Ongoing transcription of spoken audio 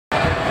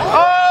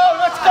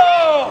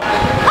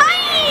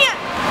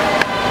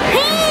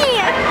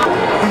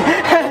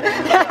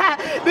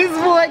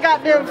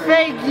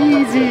fake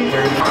Yeezys.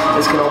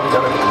 This can all be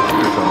done on the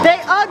computer. They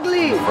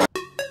ugly.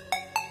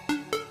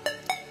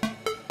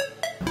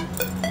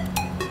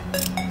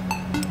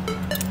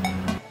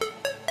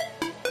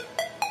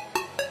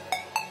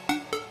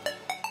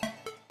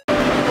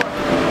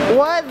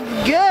 What's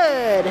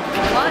good?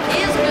 What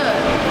is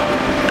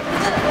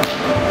good?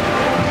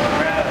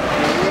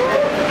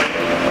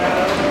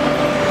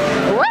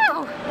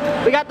 Wow!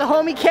 We got the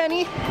homie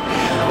Kenny,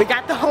 we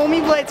got the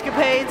homie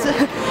Bladescapades,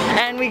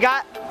 and we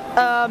got,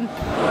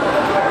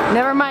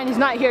 never mind, he's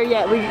not here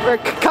yet.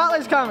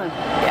 Cutler's coming.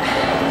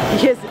 Yeah.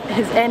 He is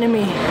his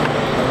enemy.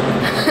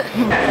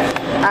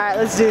 Alright,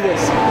 let's do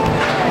this.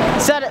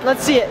 Set it,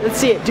 let's see it, let's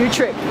see it. Do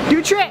trick.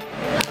 Do trick!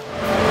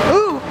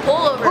 Ooh! Pull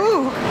over.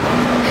 Ooh!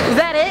 Is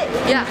that it?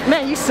 Yeah.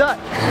 Man, you suck.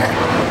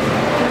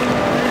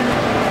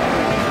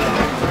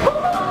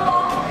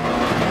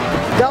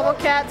 Double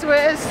cat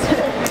twist.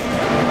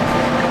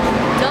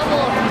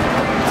 Double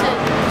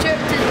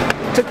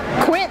To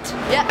quint.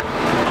 yeah.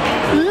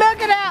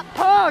 Look at that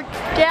punk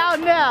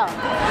down now.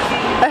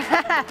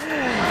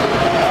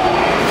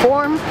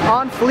 Form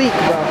on fleek,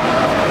 bro.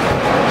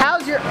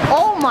 How's your,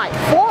 oh my,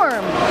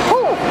 form.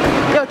 Ooh.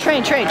 Yo,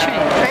 train. Train?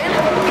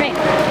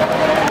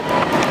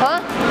 Huh?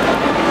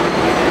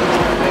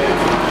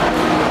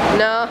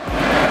 No.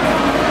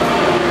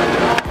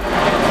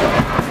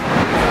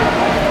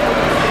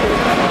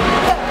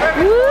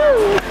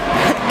 Woo!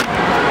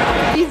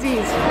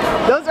 Yeezys.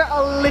 Those are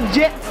a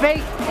legit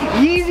fake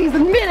Yeezys.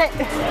 Admit it.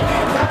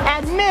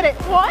 Admit it.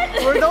 What?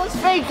 Were those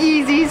fake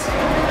Yeezys?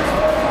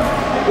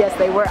 Yes,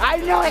 they were. I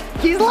know it.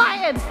 He's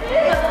lying.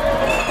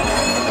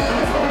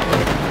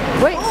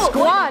 Wait, Oh, squad.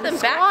 look at them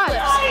Squad.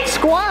 backflips.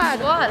 Squad.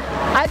 Squad.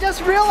 I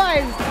just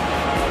realized.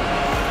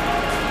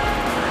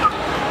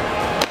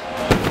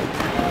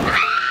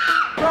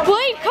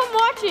 Blade, come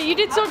watch it. You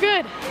did so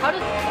good. How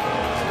did?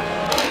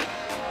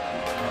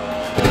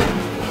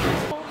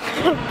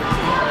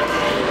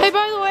 Hey,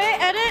 by the way,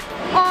 edit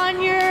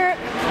on your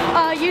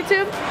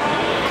YouTube.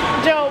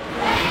 Dope.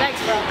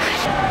 Thanks, bro.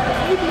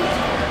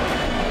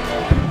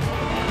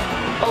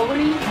 Oh,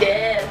 he's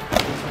dead.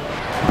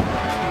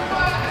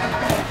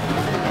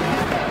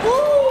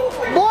 Ooh,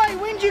 boy,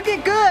 when'd you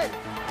get good?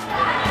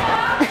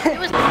 It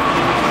was.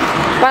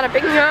 Bada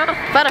bing y'all.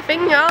 Bada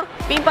bing y'all.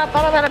 Beep bop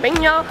bada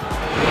bing y'all.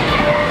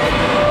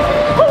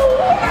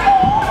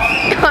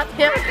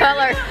 Goddamn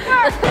color.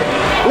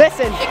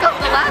 Listen. Pick up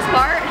the last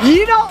part.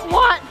 You don't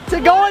want to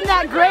go in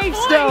that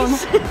gravestone.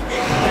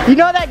 You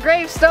know that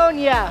gravestone?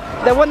 Yeah.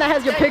 The one that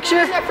has your picture?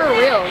 Is that for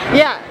real?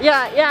 Yeah.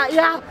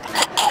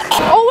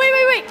 Oh, wait.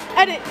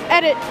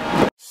 Edit.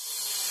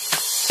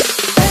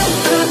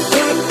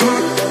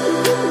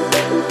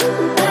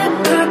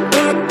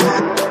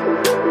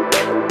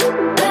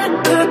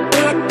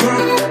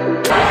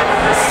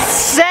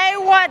 Say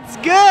what's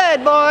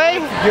good, boy.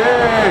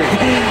 Good.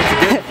 It's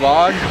a good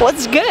vlog.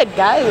 What's good,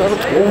 guys?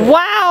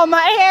 Wow,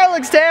 my hair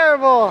looks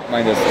terrible.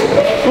 Mine does.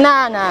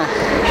 Nah.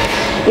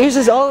 Yours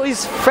is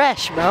always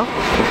fresh, bro.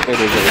 It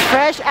is.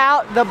 Fresh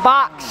out the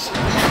box.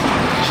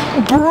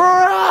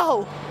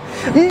 Bro!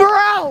 I'm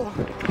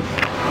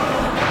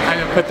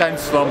gonna put that in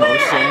slow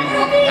motion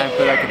and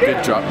put like a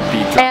good drop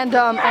beat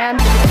drop. And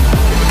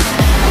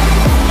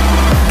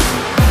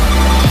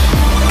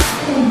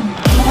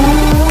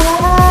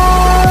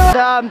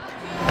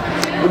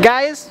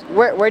guys,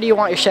 where do you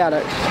want your shout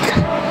out?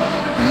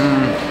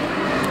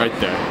 Right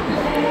there.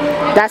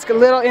 That's a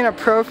little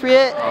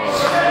inappropriate,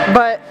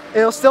 but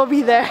it'll still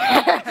be there.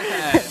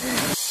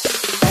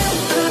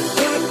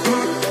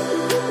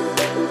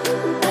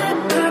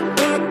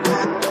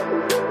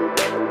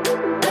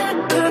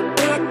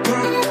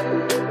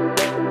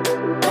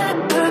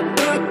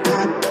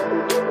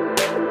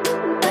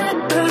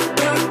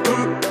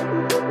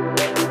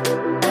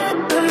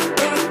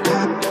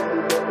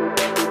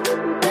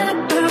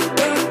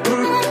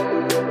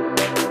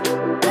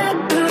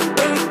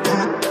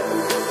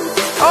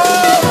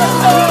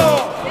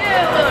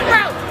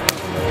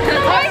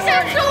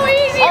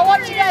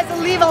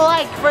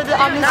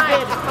 On this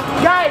vid.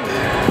 Guys,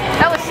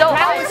 That was so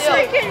hard.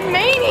 Freaking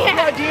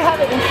maniac. do you have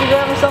an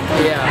Instagram or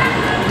something?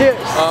 Yeah. Dude,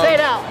 say it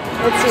out.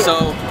 Let's see.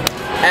 So,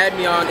 add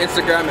me on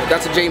Instagram.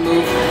 That's a J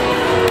move.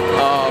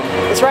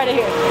 It's right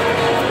here.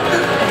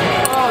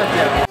 Oh,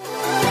 yeah.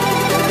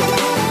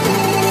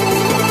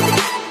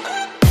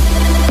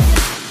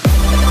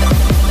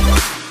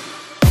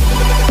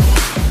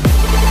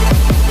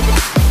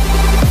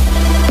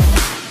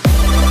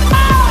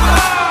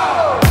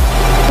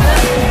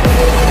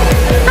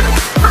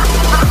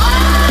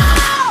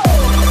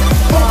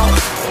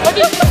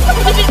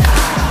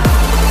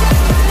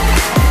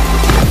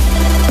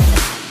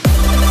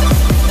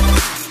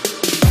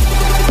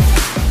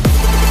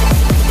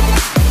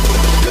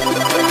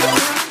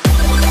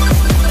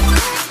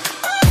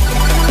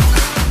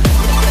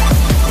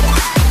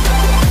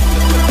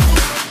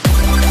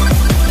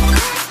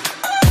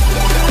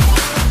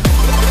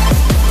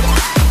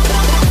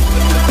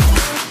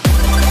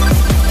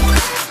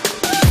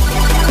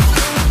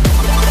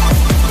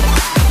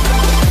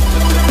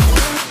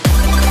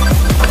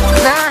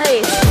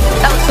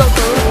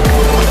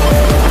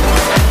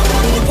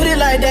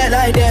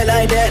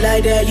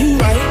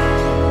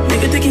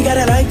 you got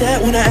it like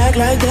that, wanna act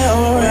like that,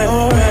 alright,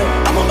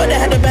 alright. I'm about to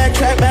have to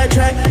backtrack,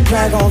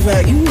 track on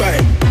fact, you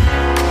right.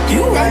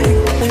 You right,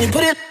 when you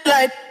put it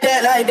like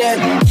that, like that.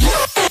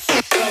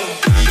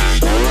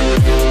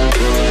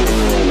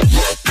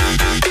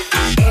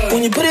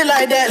 When you put it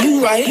like that,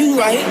 you right, you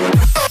right.